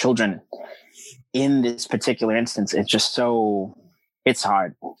manipulation of children in this particular instance, it's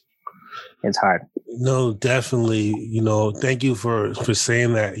hard. It's hard. No, definitely. Thank you for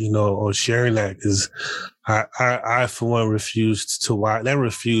saying that, or sharing that, because I for one refused to watch. Not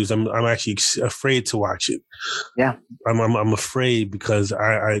refused. I'm actually afraid to watch it. Yeah, I'm afraid because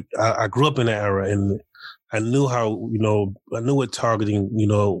I grew up in that era, and I knew how I knew what targeting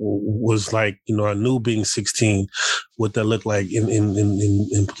was like. I knew being 16 what that looked like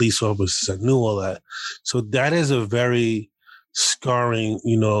in police officers. I knew all that. So that is a very scarring,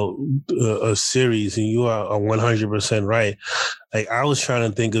 a series, and you are 100% right. Like, I was trying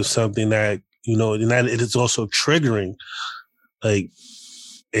to think of something that, and that it is also triggering. Like,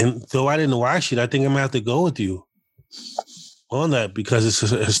 and though I didn't watch it, I think I'm gonna have to go with you on that because it's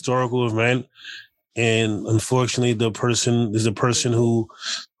a historical event. And unfortunately, there's a person who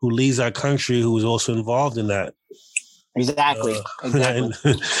leads our country who is also involved in that. Exactly. And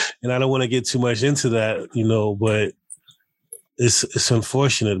I don't want to get too much into that, but it's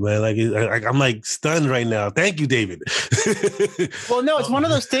unfortunate, man. Like, I'm like stunned right now. Thank you, David. Well, no, it's one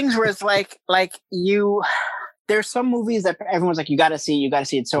of those things where it's like there's some movies that everyone's like, you got to see.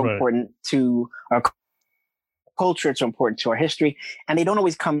 It's so important to our culture. It's so important to our history, and they don't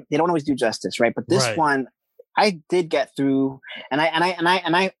always do justice, right? But this one, I did get through, and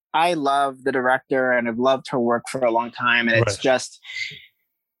I love the director, and I've loved her work for a long time, and it's just.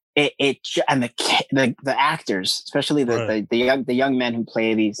 And the actors, especially the young men who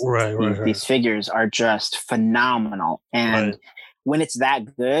play these figures, are just phenomenal. And when it's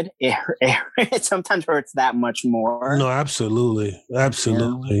that good, it sometimes hurts that much more. No, absolutely. Yeah.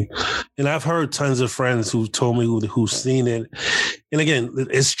 And I've heard tons of friends who told me who've seen it. And again,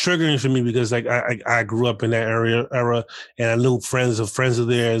 it's triggering for me because like I grew up in that era, and I knew friends of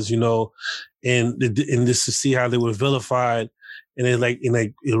theirs, and just to see how they were vilified. And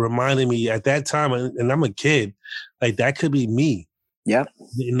it reminded me at that time, and I'm a kid, like that could be me. Yep.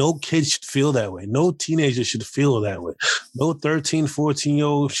 No kid should feel that way. No teenager should feel that way. No 13,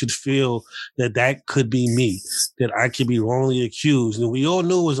 14-year-old should feel that could be me, that I could be wrongly accused. And we all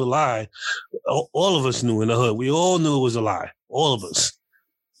knew it was a lie. All of us knew in the hood. We all knew it was a lie. All of us.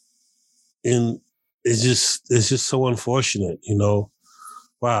 And it's just so unfortunate,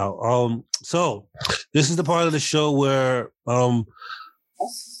 Wow. So this is the part of the show where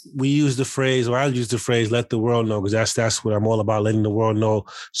we use the phrase, or I use the phrase, let the world know, because that's what I'm all about, letting the world know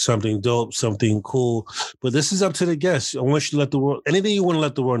something dope, something cool. But this is up to the guests. I want you to let the world, anything you want to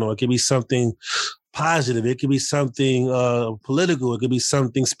let the world know. It could be something positive. It could be something political. It could be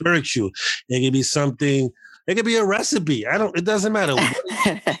something spiritual. It could be something, it could be a recipe. It doesn't matter. What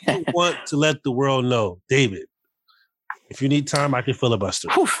do you want to let the world know, David? If you need time, I can filibuster.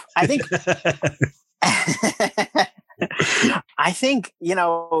 I think,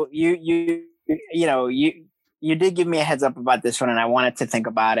 you did give me a heads up about this one, and I wanted to think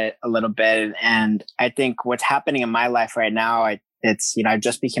about it a little bit. And I think what's happening in my life right now, I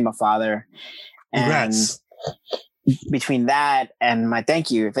just became a father. Congrats. And between that and my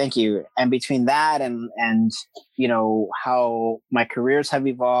thank you. And between that and how my careers have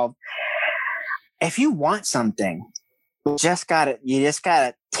evolved, if you want something, you just gotta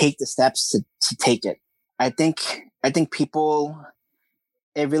take the steps to take it. I think people,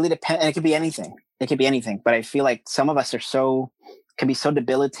 it really depends, and it could be anything. But I feel like some of us can be so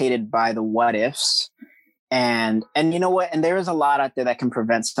debilitated by the what ifs, and you know what? And there is a lot out there that can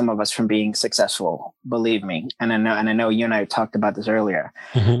prevent some of us from being successful. Believe me, and I know you and I talked about this earlier.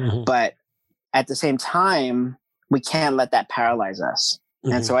 But at the same time, we can't let that paralyze us.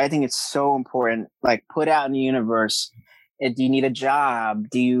 Mm-hmm. And so I think it's so important. Like, put out in the universe. Do you need a job?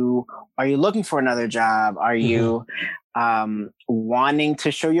 Are you looking for another job? Are you wanting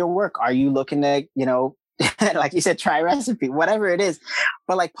to show your work? Are you looking to, like you said, try a recipe, whatever it is,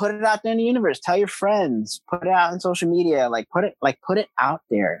 but like put it out there in the universe. Tell your friends, put it out on social media, put it out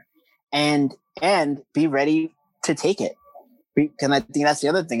there, and be ready to take it. And I think that's the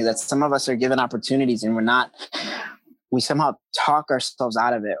other thing, is that some of us are given opportunities and we somehow talk ourselves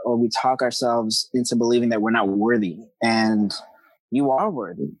out of it, or we talk ourselves into believing that we're not worthy. And you are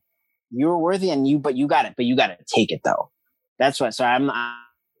worthy. You're worthy, but you got to take it though. That's what, so I'm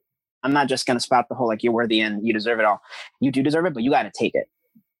not just going to spout the whole, like, you're worthy and you deserve it all. You do deserve it, but you got to take it.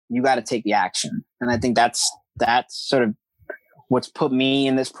 You got to take the action. And I think that's sort of what's put me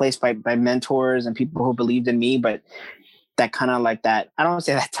in this place by mentors and people who believed in me, but that kind of like that, I don't want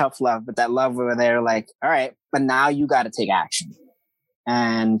to say that tough love, but that love where they're like, all right, but now you got to take action.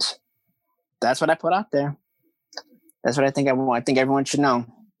 And that's what I put out there. That's what I think I think everyone should know.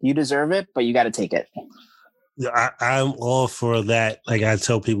 You deserve it, but you got to take it. I'm all for that. Like, I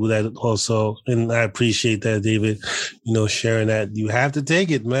tell people that also, and I appreciate that, David, sharing that. You have to take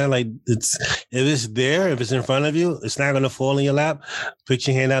it, man. Like, if it's there, if it's in front of you, it's not going to fall in your lap. Put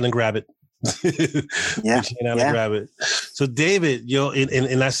your hand out and grab it. Yeah. And grab it. So, David,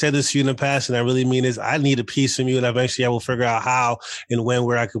 and I said this to you in the past, and I really mean this. I need a piece from you, and eventually I will figure out how and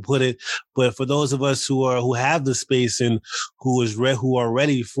where I could put it. But for those of us who have the space and who are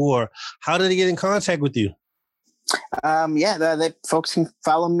ready for, how did they get in contact with you? The folks can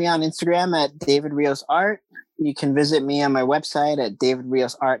follow me on Instagram at David Rios Art. you can visit me on my website at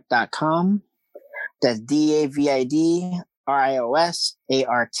davidriosart.com. That's DavidRiosArt.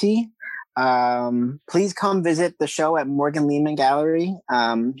 Please come visit the show at Morgan Lehman Gallery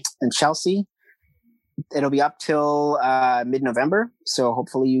in Chelsea. It'll be up till mid-November, so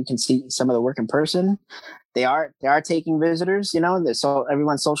hopefully you can see some of the work in person. They are taking visitors, so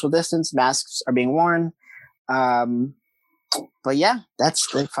everyone's social distance, masks are being worn. But yeah,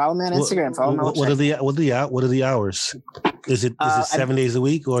 follow me on Instagram. Follow me on what are the hours? Is it 7 days a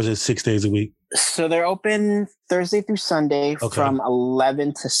week or is it 6 days a week? So they're open Thursday through Sunday from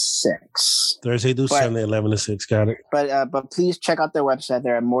 11 to 6. Thursday through Sunday, 11 to 6. Got it. But please check out their website.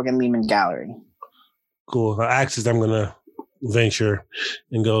 They're at Morgan Lehman Gallery. Cool. Axis, I'm gonna venture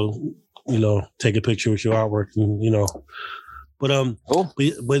and go, take a picture with your artwork, and But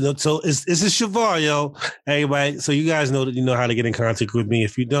so it's Shavar, yo. Everybody, so you guys know that you know how to get in contact with me.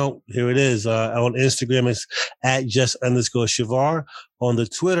 If you don't, here it is. On Instagram, it's at @just_Shavar. On the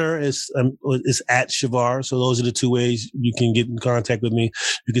Twitter, it's at Shavar. So those are the two ways you can get in contact with me.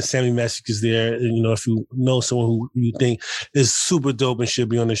 You can send me messages there. And, if you know someone who you think is super dope and should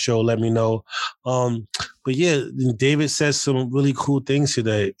be on the show, let me know. But yeah, David says some really cool things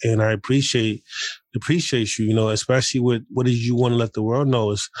today, and I appreciate you, especially with what did you want to let the world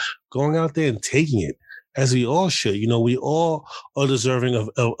know is going out there and taking it, as we all should. We all are deserving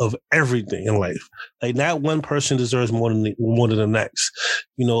of everything in life. Like, not one person deserves more than the next.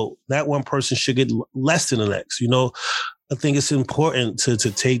 Not one person should get less than the next. I think it's important to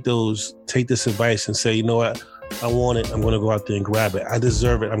take this advice and say, you know what? I want it. I'm going to go out there and grab it. I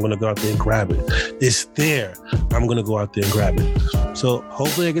deserve it. I'm going to go out there and grab it. It's there. I'm going to go out there and grab it. So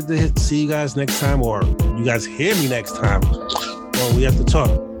hopefully I get to see you guys next time, or you guys hear me next time. Well, we have to talk.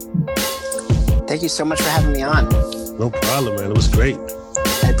 Thank you so much for having me on. No problem, man. It was great.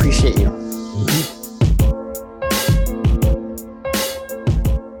 I appreciate you. Mm-hmm.